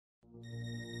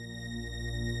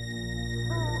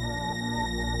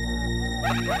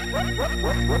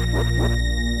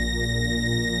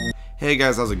Hey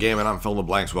guys, how's it going? I'm Fill in the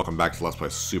Blanks. Welcome back to Let's Play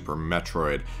Super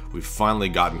Metroid. We've finally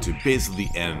gotten to basically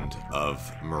the end of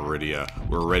Meridia.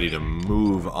 We're ready to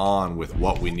move on with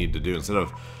what we need to do. Instead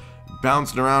of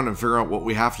bouncing around and figuring out what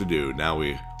we have to do, now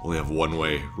we only have one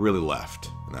way really left,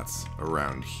 and that's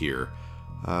around here.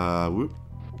 Whoop.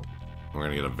 We're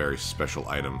gonna get a very special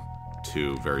item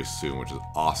too very soon, which is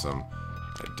awesome.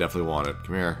 I definitely want it.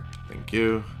 Come here. Thank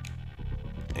you.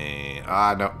 And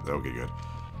no. Okay, good.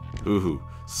 Ooh.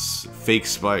 Fake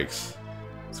spikes.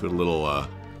 That's what a little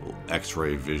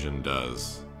X-ray vision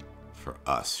does for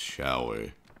us, shall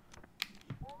we?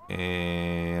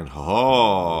 And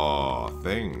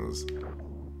things.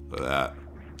 Look at that.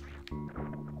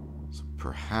 So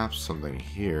perhaps something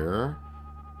here.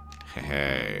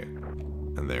 Hey,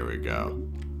 and there we go.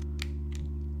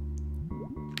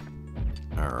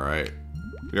 All right,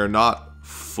 we are not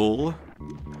full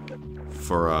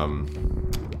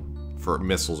for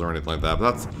missiles or anything like that,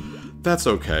 but that's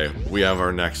okay. We have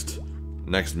our next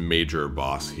major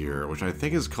boss here, which I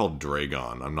think is called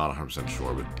Dragon. I'm not 100%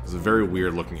 sure, but it's a very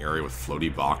weird looking area with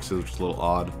floaty boxes, which is a little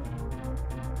odd.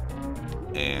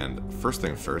 And first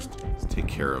thing first, let's take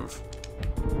care of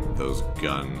those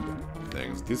gun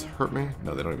things. These hurt me?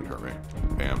 No, they don't even hurt me.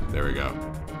 Bam, there we go.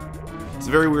 It's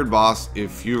a very weird boss.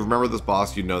 If you remember this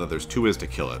boss, you know that there's two ways to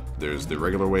kill it. There's the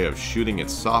regular way of shooting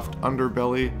its soft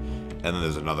underbelly, and then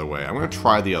there's another way. I'm going to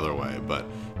try the other way, but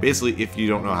basically if you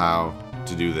don't know how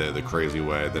to do the crazy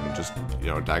way, then just, you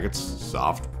know, attack its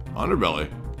soft underbelly.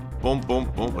 Boom, boom,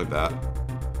 boom, like that.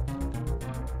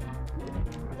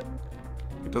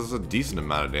 It does a decent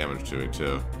amount of damage to me,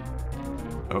 too.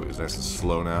 Oh, he's nice and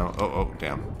slow now. Oh,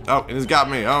 damn. Oh, and he's got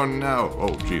me. Oh, no. Oh,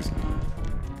 jeez.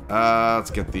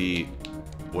 Let's get the...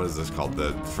 What is this called?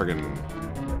 The friggin'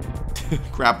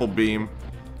 grapple beam.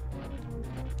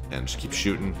 And just keep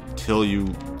shooting till you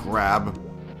grab.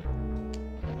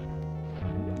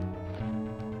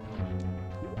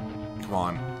 Come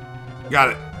on.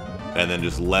 Got it. And then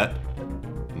just let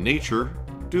nature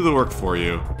do the work for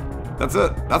you. That's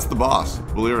it. That's the boss,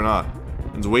 believe it or not.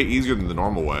 It's way easier than the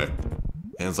normal way.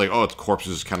 And it's like, oh, its corpse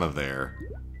is just kind of there.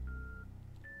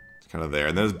 It's kind of there.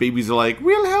 And then his babies are like,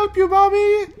 we'll help you,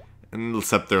 Mommy. And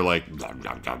except they're like,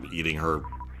 eating her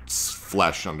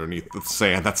flesh underneath the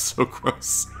sand. That's so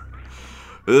gross.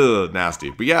 Ugh, nasty.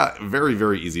 But yeah, very,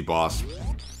 very easy boss.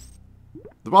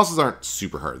 The bosses aren't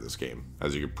super hard in this game,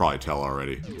 as you can probably tell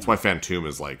already. That's why Phantom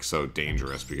is like so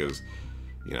dangerous, because,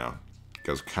 you know,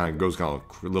 goes kind of a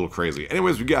little crazy.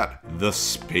 Anyways, we got the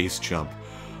space jump.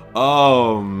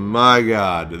 Oh my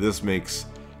god, this makes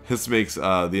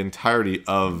the entirety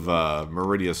of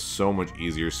Meridia so much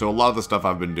easier. So a lot of the stuff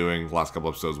I've been doing the last couple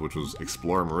episodes, which was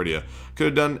explore Meridia, could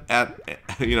have done at,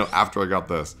 you know, after I got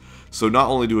this. So not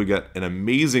only do we get an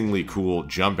amazingly cool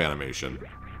jump animation,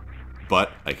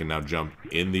 but I can now jump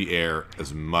in the air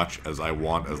as much as I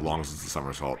want, as long as it's a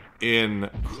somersault.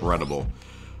 Incredible.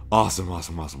 Awesome,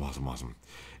 awesome, awesome, awesome, awesome.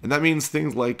 And that means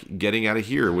things like getting out of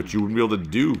here, which you wouldn't be able to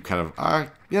do kind of,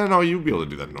 yeah, no, you'd be able to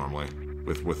do that normally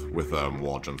with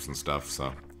wall jumps and stuff,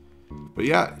 so. But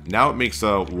yeah, now it makes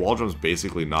wall jumps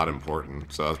basically not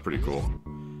important, so that's pretty cool.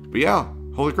 But yeah,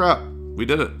 holy crap, we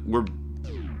did it.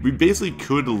 We basically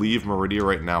could leave Meridia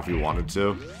right now if we wanted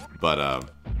to, but,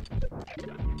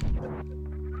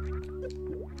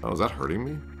 oh, is that hurting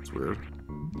me? It's weird.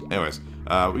 Anyways,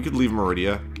 we could leave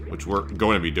Meridia, which we're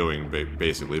going to be doing,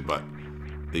 basically, but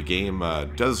the game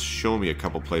does show me a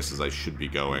couple places I should be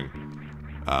going.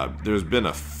 There's been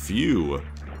a few...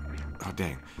 Oh,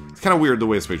 dang. It's kind of weird the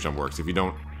way a space jump works. If you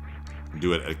don't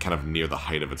do it at kind of near the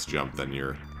height of its jump, then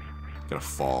you're gonna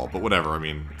fall. But whatever, I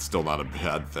mean, it's still not a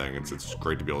bad thing. It's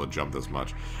great to be able to jump this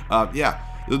much. Yeah,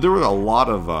 there were a lot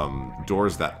of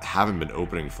doors that haven't been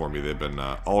opening for me. They've been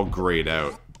all grayed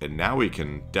out, and now we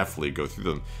can definitely go through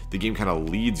them. The game kind of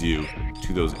leads you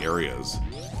to those areas.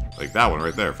 Like that one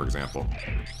right there, for example.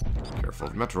 Careful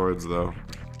of Metroids, though.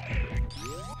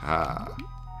 Ah.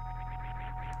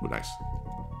 Oh, nice.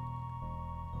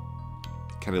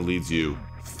 Kind of leads you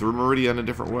through Meridia in a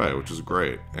different way, which is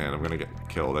great. And I'm gonna get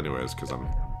killed anyways, because I'm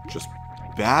just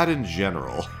bad in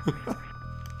general.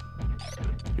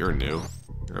 You're new.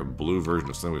 You're a blue version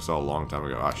of something we saw a long time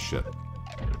ago. Ah, shit.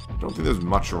 Don't think there's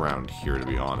much around here, to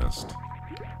be honest. So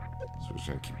we're just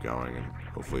gonna keep going and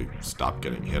hopefully stop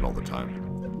getting hit all the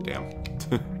time. Damn.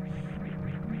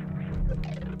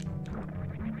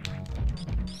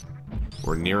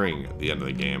 We're nearing the end of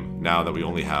the game, now that we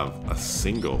only have a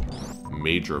single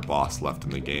major boss left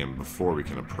in the game before we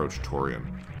can approach Torian.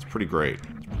 It's pretty great.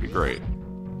 It's pretty great.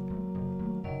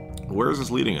 Where is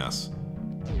this leading us?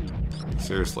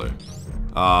 Seriously.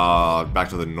 Back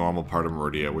to the normal part of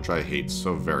Meridia, which I hate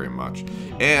so very much.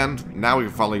 And now we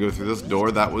can finally go through this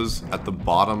door that was at the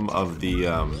bottom of the,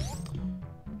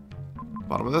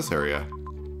 bottom of this area.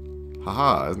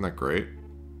 Haha, isn't that great?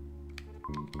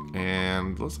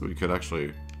 And looks like we could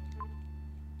actually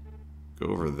go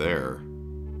over there.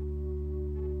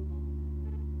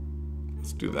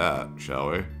 Let's do that,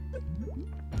 shall we?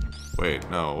 Wait,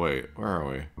 no, wait, where are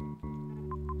we?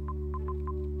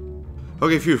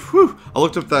 Okay, phew, whew. I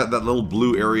looked up that little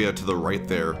blue area to the right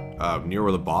there, near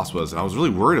where the boss was, and I was really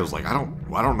worried. I was like, I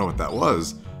don't know what that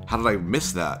was. How did I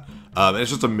miss that? And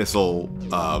it's just a missile,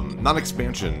 not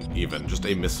expansion even, just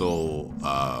a missile,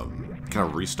 kind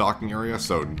of restocking area,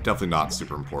 so definitely not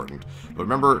super important. But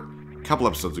remember, a couple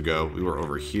episodes ago, we were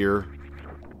over here,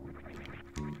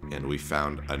 and we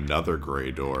found another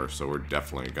gray door, so we're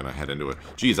definitely gonna head into it.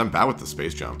 Geez, I'm bad with the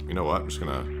space jump. You know what? I'm just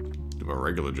gonna do my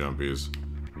regular jumpies.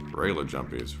 Regular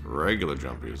jumpies. Regular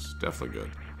jumpies. Definitely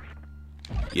good.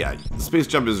 Yeah, the space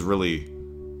jump is really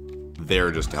there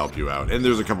just to help you out. And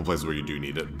there's a couple places where you do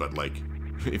need it, but like,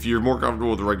 if you're more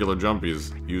comfortable with the regular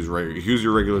jumpies, use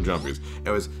your regular jumpies.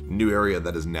 It was new area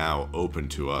that is now open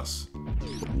to us.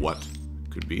 What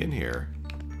could be in here?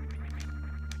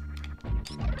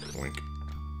 Wink.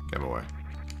 Get him away.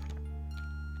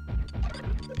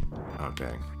 Oh,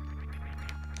 dang.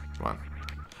 Come on.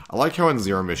 I like how in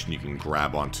Zero Mission you can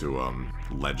grab onto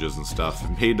ledges and stuff.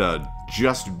 It made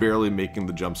just barely making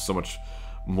the jumps so much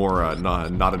more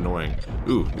not annoying.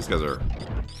 Ooh, these guys are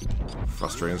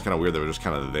frustrating. It's kind of weird they were just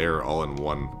kind of there all in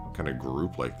one kind of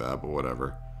group like that, but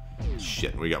whatever.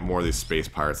 Shit, we got more of these space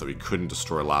pirates that we couldn't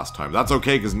destroy last time. That's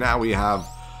okay, because now we have,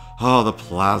 oh, the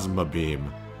plasma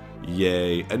beam.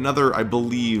 Yay. Another, I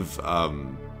believe,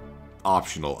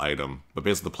 optional item, but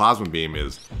basically the plasma beam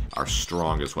is our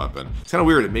strongest weapon. It's kind of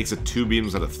weird, it makes it 2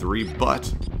 beams out of 3,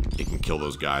 but it can kill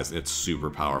those guys, and it's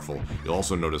super powerful. You'll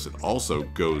also notice it also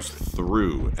goes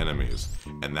through enemies,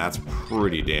 and that's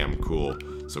pretty damn cool.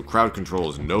 So crowd control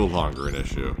is no longer an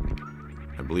issue.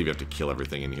 I believe you have to kill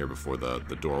everything in here before the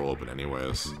door will open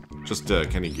anyways. Just to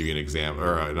kind of give you an example,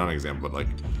 or not an example, but like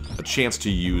a chance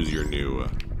to use your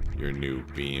new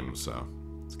beam, so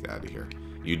let's get out of here.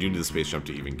 You do need the space jump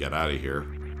to even get out of here.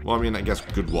 Well, I mean, I guess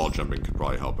good wall jumping could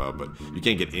probably help out, but you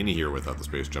can't get in here without the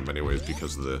space jump anyways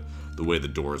because of the way the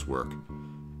doors work.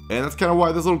 And that's kind of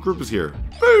why this little group is here.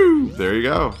 Boo! There you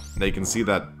go. Now you can see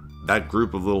that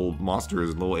group of little monsters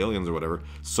and little aliens or whatever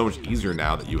so much easier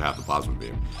now that you have the plasma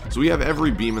beam. So we have every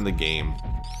beam in the game.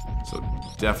 So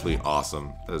definitely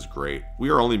awesome. That is great. We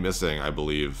are only missing, I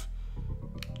believe,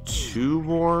 2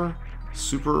 more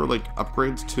super like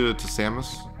upgrades to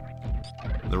Samus.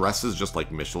 The rest is just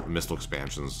like missile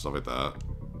expansions and stuff like that.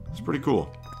 It's pretty cool.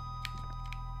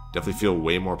 Definitely feel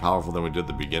way more powerful than we did at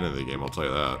the beginning of the game, I'll tell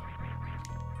you that.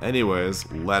 Anyways,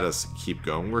 let us keep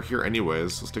going. We're here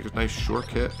anyways. Let's take a nice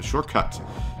shortcut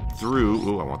through.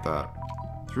 Ooh, I want that.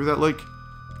 Through that like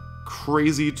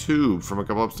crazy tube from a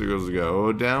couple episodes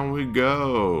ago. Down we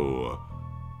go.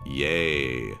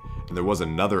 Yay. And there was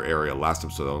another area last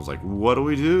episode that I was like, what do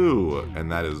we do?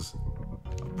 And that is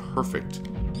a perfect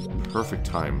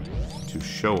time to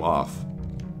show off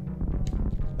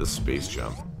the space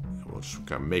jump. We'll just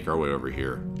kind of make our way over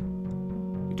here.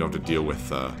 You don't have to deal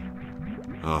with,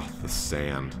 oh, the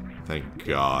sand. Thank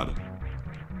God.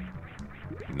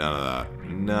 None of that.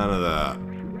 None of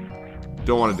that.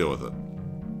 Don't want to deal with it.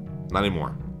 Not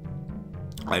anymore.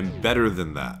 I'm better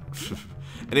than that.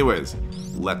 Anyways,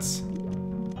 let's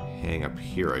hang up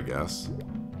here, I guess.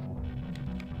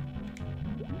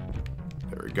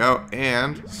 There we go.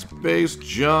 And space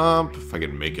jump. If I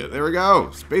can make it. There we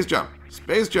go. Space jump.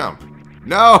 Space jump.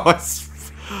 No! I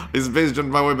space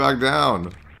jumped my way back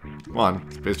down. Come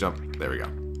on. Space jump. There we go.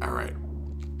 Alright.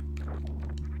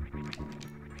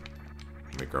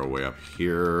 Make our way up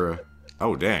here.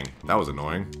 Oh, dang. That was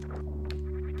annoying.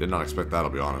 Did not expect that, I'll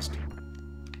be honest.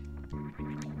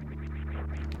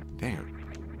 Dang it.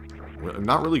 I'm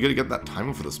not really good to get that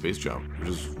timing for the space jump, which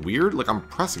is weird. Like, I'm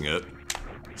pressing it.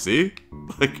 See?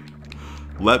 Like,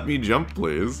 let me jump,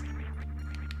 please.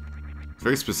 It's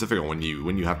very specific on when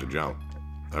you have to jump.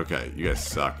 Okay, you guys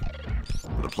suck.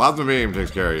 The plasma beam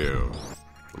takes care of you.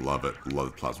 Love it.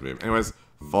 Love the plasma beam. Anyways,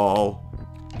 fall,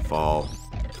 fall,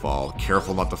 fall.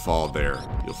 Careful not to fall there.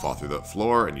 You'll fall through the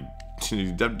floor, and you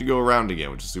have to go around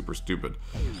again, which is super stupid.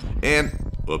 And,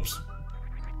 whoops.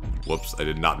 Whoops, I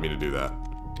did not mean to do that.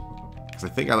 Because I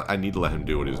think I need to let him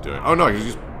do what he's doing. Oh, no, I can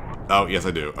just... Oh, yes,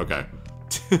 I do. Okay.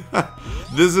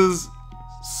 This is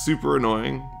super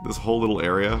annoying, this whole little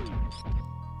area.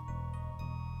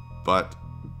 But,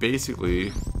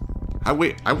 basically... I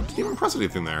didn't even press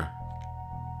anything there.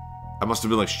 I must have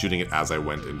been like shooting it as I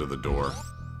went into the door.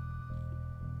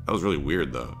 That was really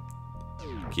weird though.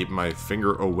 Keep my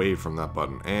finger away from that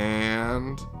button.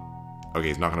 And... okay,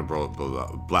 he's not going to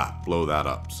blow that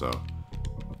up, so...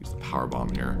 use the power bomb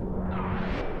here.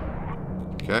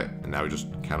 Okay, and now we just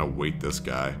kind of wait this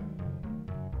guy.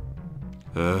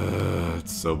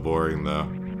 It's so boring though.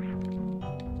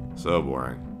 So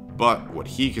boring. But what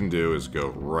he can do is go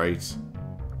right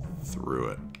through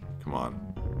it. Come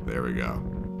on. There we go.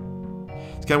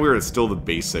 It's kind of weird. It's still the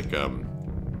basic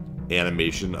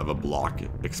animation of a block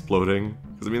exploding.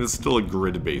 Because, I mean, it's still a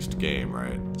grid-based game,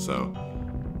 right? So,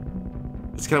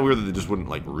 it's kind of weird that they just wouldn't,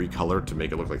 like, recolor to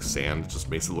make it look like sand. It just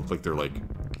makes it look like they're, like,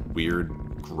 weird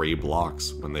gray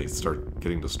blocks when they start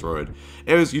getting destroyed.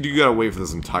 Anyways, you do gotta wait for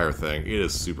this entire thing. It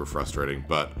is super frustrating,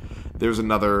 but there's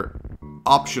another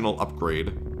optional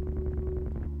upgrade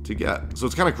to get. So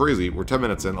it's kind of crazy. We're 10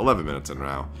 minutes in, 11 minutes in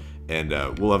now, and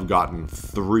we'll have gotten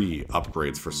 3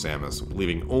 upgrades for Samus,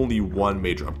 leaving only 1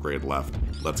 major upgrade left.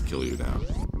 Let's kill you now.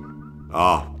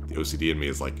 Ah, the OCD in me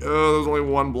is like, oh, there's only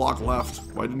 1 block left.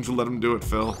 Why didn't you let him do it,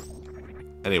 Phil?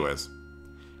 Anyways,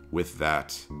 with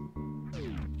that,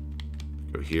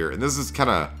 go here. And this is kind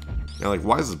of, you know, like,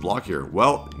 why is this block here?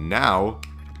 Well, now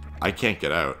I can't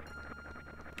get out.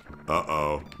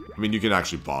 Uh-oh. I mean, you can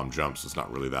actually bomb jump, so it's not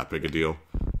really that big a deal.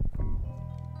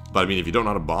 But, I mean, if you don't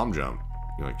know how to bomb jump,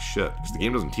 you're like, shit. Because the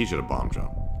game doesn't teach you to bomb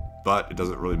jump. But it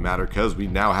doesn't really matter, because we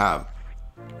now have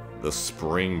the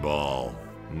spring ball.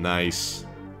 Nice.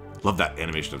 Love that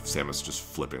animation of Samus just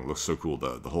flipping. It looks so cool.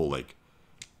 The whole, like...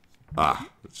 it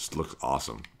just looks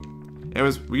awesome.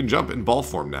 Anyways, we can jump in ball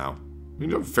form now. We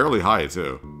can jump fairly high,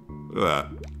 too. Look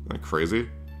at that. Isn't that crazy?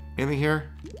 Anything here?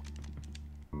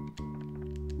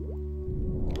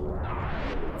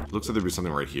 Looks like there'd be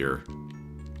something right here.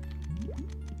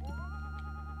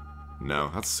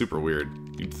 No, that's super weird.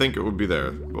 You'd think it would be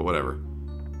there, but whatever.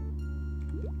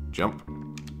 Jump.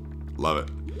 Love it.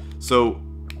 So,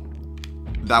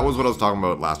 that was what I was talking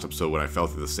about last episode when I fell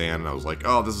through the sand and I was like,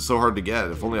 oh, this is so hard to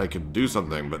get. If only I could do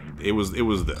something, but it was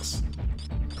this.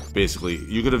 Basically,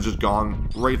 you could have just gone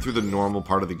right through the normal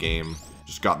part of the game,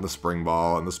 just gotten the spring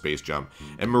ball and the space jump,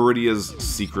 and Meridia's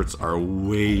secrets are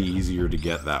way easier to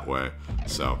get that way.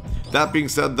 So, that being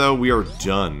said though, we are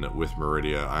done with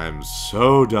Meridia. I am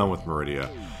so done with Meridia.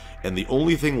 And the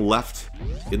only thing left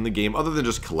in the game, other than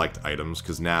just collect items,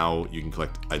 because now you can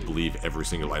collect, I believe, every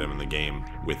single item in the game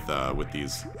with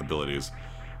these abilities,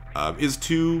 is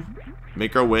to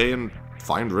make our way and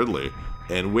find Ridley.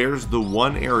 And where's the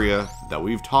one area that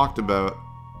we've talked about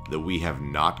that we have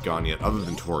not gone yet, other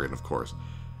than Torian, of course,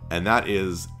 and that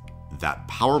is that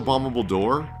power bombable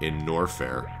door in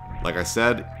Norfair. Like I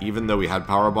said, even though we had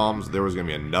power bombs, there was going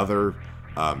to be another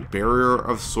barrier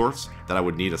of sorts that I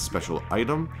would need a special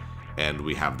item, and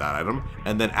we have that item.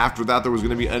 And then after that, there was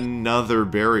going to be another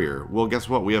barrier. Well, guess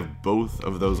what? We have both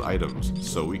of those items,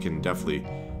 so we can definitely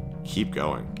keep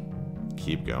going.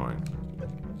 Keep going.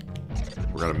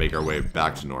 We're going to make our way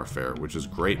back to Norfair, which is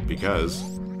great because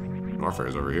Norfair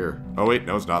is over here. Oh, wait,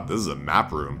 no, it's not. This is a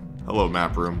map room. Hello,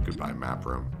 map room. Goodbye, map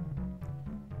room.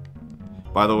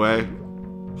 By the way,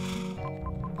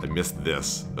 I missed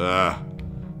this.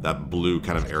 That blue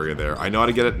kind of area there. I know how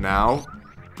to get it now,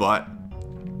 but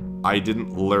I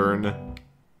didn't learn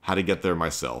how to get there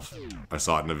myself. I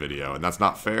saw it in a video, and that's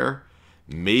not fair.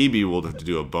 Maybe we'll have to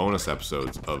do a bonus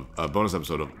episode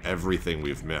of everything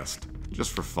we've missed,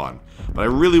 just for fun. But I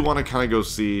really want to kind of go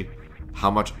see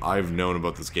how much I've known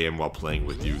about this game while playing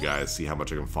with you guys. See how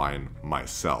much I can find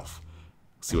myself.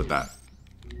 See what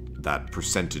that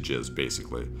percentage is,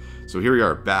 basically. So here we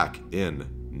are back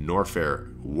in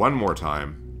Norfair one more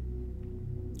time.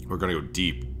 We're going to go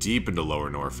deep, deep into Lower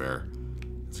Norfair.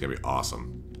 It's going to be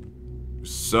awesome.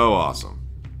 So awesome.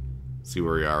 See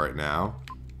where we are right now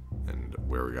and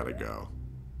where we got to go.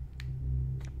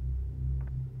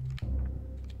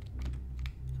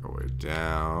 Go way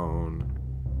down.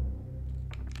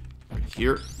 Right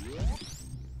here.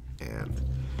 And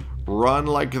run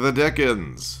like the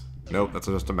Dickens. Nope, that's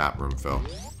just a map room, Phil.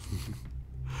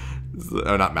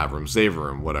 Oh, not map room, save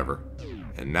room, whatever.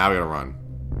 And now we gotta run.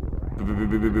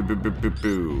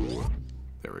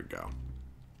 There we go.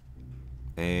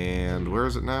 And where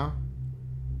is it now?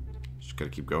 Just gotta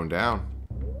keep going down.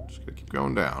 Just gotta keep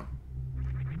going down.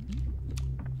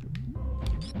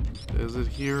 Is it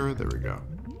here? There we go.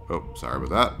 Oh, sorry about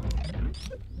that.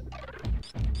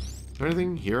 Is there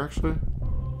anything here, actually?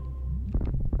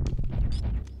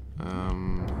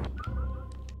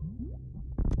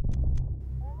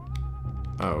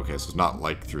 Oh, okay, so it's not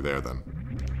like through there then.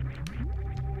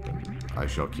 I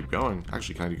shall keep going.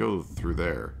 Actually, can I go through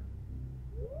there?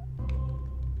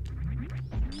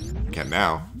 Can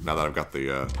now. Now that I've got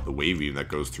the wave beam that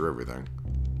goes through everything.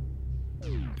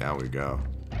 Down we go.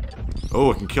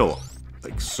 Oh, it can kill,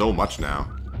 like, so much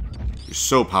now. You're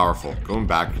so powerful. Going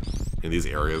back in these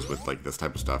areas with, like, this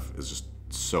type of stuff is just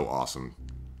so awesome.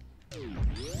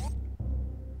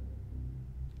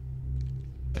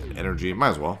 And energy, might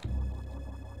as well.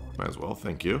 Might as well,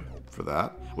 thank you for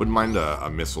that. Wouldn't mind a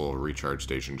missile recharge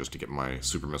station just to get my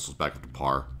super missiles back up to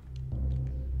par.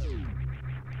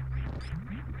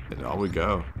 And on we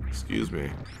go. Excuse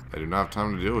me. I do not have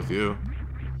time to deal with you.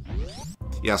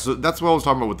 Yeah, so that's what I was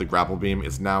talking about with the grapple beam.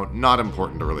 It's now not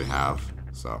important to really have.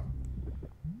 So,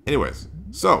 anyways.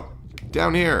 So,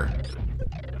 down here.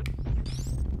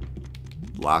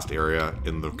 Last area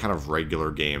in the kind of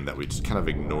regular game that we just kind of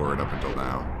ignored up until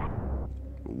now.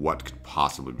 What could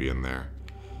possibly be in there?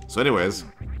 So anyways,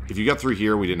 if you got through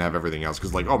here, we didn't have everything else.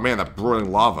 Because like, oh man, that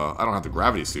broiling lava. I don't have the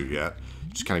gravity suit yet.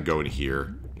 Just kind of go in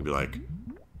here and be like...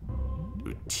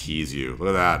 tease you. Look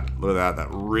at that. Look at that. That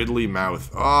Ridley mouth.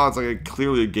 Oh, it's like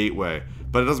clearly a gateway.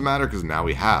 But it doesn't matter because now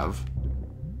we have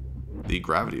the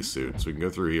gravity suit. So we can go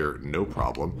through here, no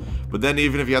problem. But then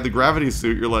even if you had the gravity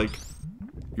suit, you're like...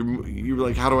 You're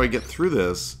like, how do I get through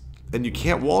this? And you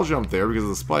can't wall jump there because of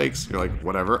the spikes. You're like,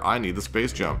 whatever, I need the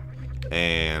space jump.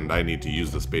 And I need to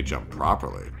use the space jump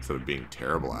properly instead of being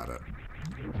terrible at it.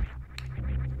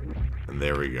 And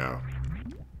there we go.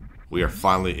 We are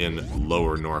finally in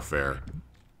Lower Norfair.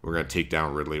 We're going to take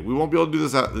down Ridley. We won't be able to do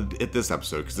this at this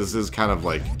episode because this is kind of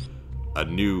like a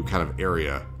new kind of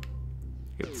area.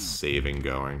 Get saving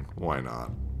going. Why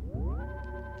not?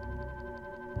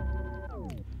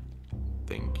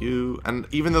 Thank you. And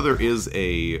even though there is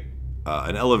an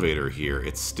elevator here,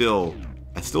 it's still...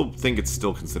 I still think it's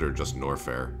still considered just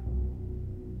Norfair.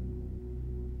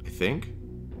 I think?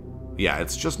 Yeah,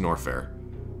 it's just Norfair.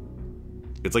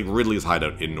 It's like Ridley's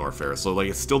hideout in Norfair, so like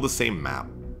it's still the same map.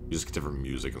 You just get different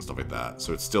music and stuff like that.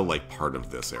 So it's still like part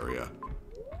of this area.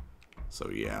 So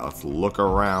yeah, let's look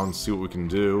around, see what we can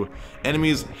do.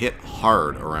 Enemies hit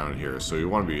hard around here, so you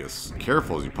want to be as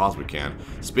careful as you possibly can.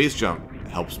 Space jump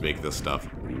helps make this stuff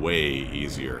way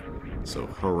easier. So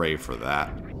hooray for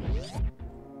that.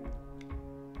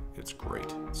 It's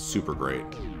great. It's super great.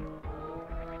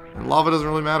 And lava doesn't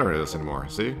really matter to us anymore,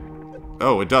 see?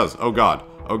 Oh, it does. Oh god.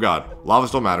 Oh god. Lava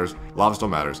still matters. Lava still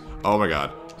matters. Oh my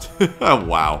god.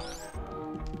 Wow.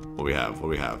 What do we have? What do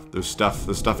we have? There's stuff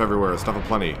everywhere. There's stuff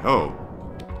aplenty. Oh.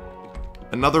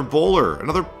 Another bowler.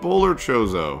 Another bowler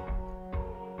Chozo.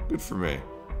 Good for me.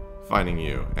 Finding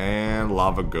you. And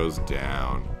lava goes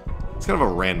down. It's kind of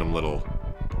a random little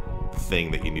thing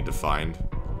that you need to find.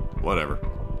 Whatever.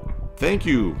 Thank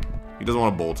you. He doesn't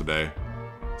want to bowl today.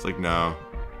 It's like, no.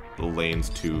 The lane's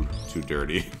too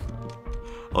dirty.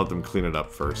 I'll let them clean it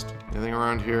up first. Anything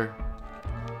around here?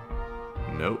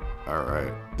 Nope.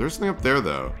 Alright. There's something up there,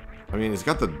 though. I mean, it's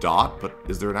got the dot, but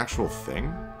is there an actual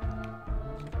thing?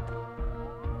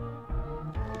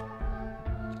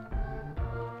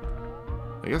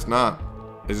 I guess not.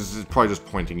 It's probably just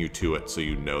pointing you to it so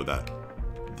you know that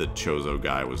the Chozo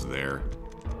guy was there.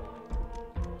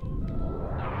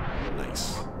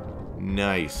 Nice.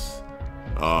 Nice.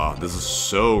 Oh, this is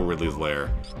so Ridley's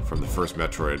Lair from the first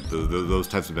Metroid. Those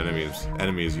types of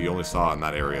enemies you only saw in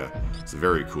that area. It's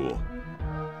very cool.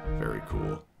 Very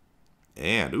cool.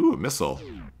 And, ooh, a missile.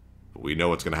 But we know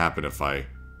what's going to happen if I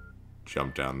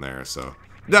jump down there, so...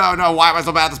 No, no, why am I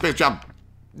so bad at the space jump?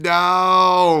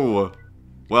 No!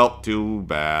 Well, too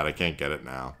bad. I can't get it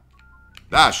now.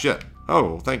 Ah, shit.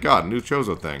 Oh, thank God. New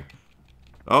Chozo thing.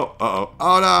 Oh, uh-oh.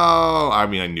 Oh, no! I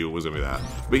mean, I knew it was going to be that.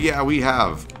 But yeah, we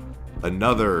have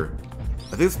another...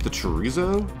 I think it's the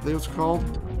chorizo, I think it's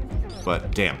called.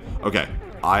 But, damn. Okay.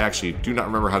 I actually do not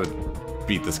remember how to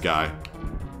beat this guy.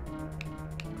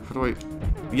 How do I...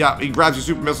 Yeah, he grabs your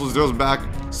super missiles, throws them back.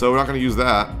 So we're not going to use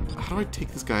that. How do I take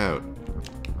this guy out?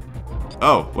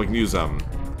 Oh, we can use,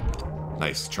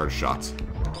 nice, charge shots.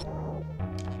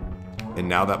 And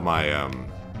now that my,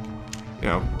 you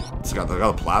know, it's got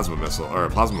a plasma missile, or a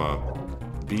plasma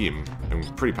beam,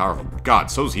 and pretty powerful. God,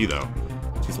 so's he, though.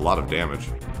 He's a lot of damage.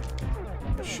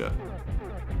 Shit.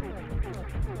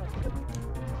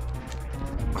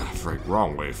 Right,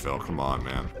 wrong way, Phil. Come on,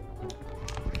 man.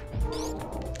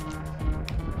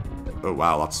 Oh,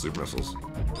 wow, lots of super missiles.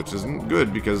 Which isn't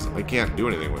good, because I can't do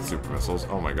anything with super missiles.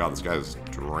 Oh my god, this guy's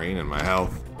draining my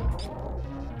health.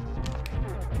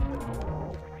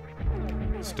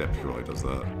 Step he really does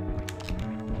that.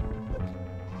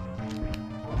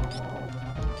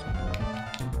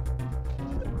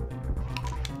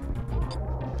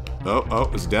 Oh,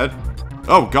 oh, is he dead?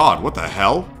 Oh god, what the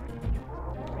hell?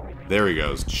 There he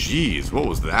goes. Jeez, what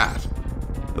was that?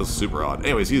 That was super odd.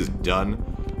 Anyways, he's done.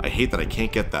 I hate that I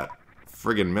can't get that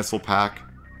friggin' missile pack.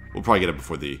 We'll probably get it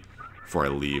before I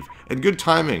leave. And good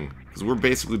timing, because we're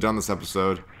basically done this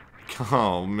episode.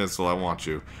 Oh, missile, I want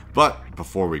you. But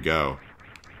before we go,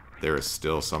 there is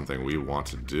still something we want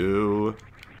to do.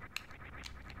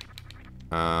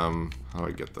 How do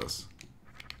I get this?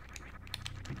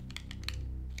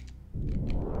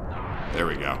 There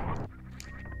we go.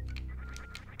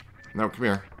 No, come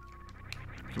here.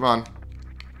 Come on.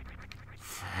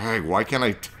 Hey, why can't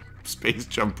I space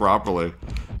jump properly?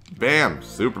 Bam!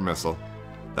 Super missile.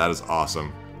 That is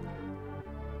awesome.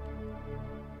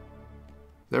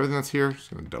 Is everything that's here? Just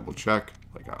gonna double check,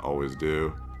 like I always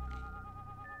do.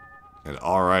 And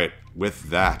alright, with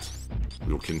that,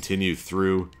 we will continue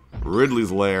through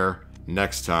Ridley's Lair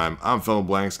next time. I'm Phil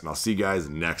Blanks, and I'll see you guys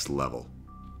next level.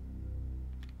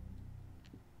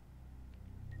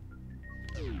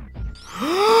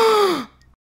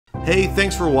 Hey,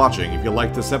 thanks for watching. If you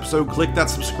liked this episode, click that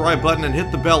subscribe button and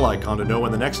hit the bell icon to know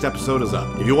when the next episode is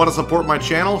up. If you want to support my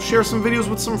channel, share some videos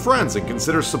with some friends and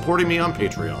consider supporting me on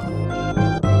Patreon.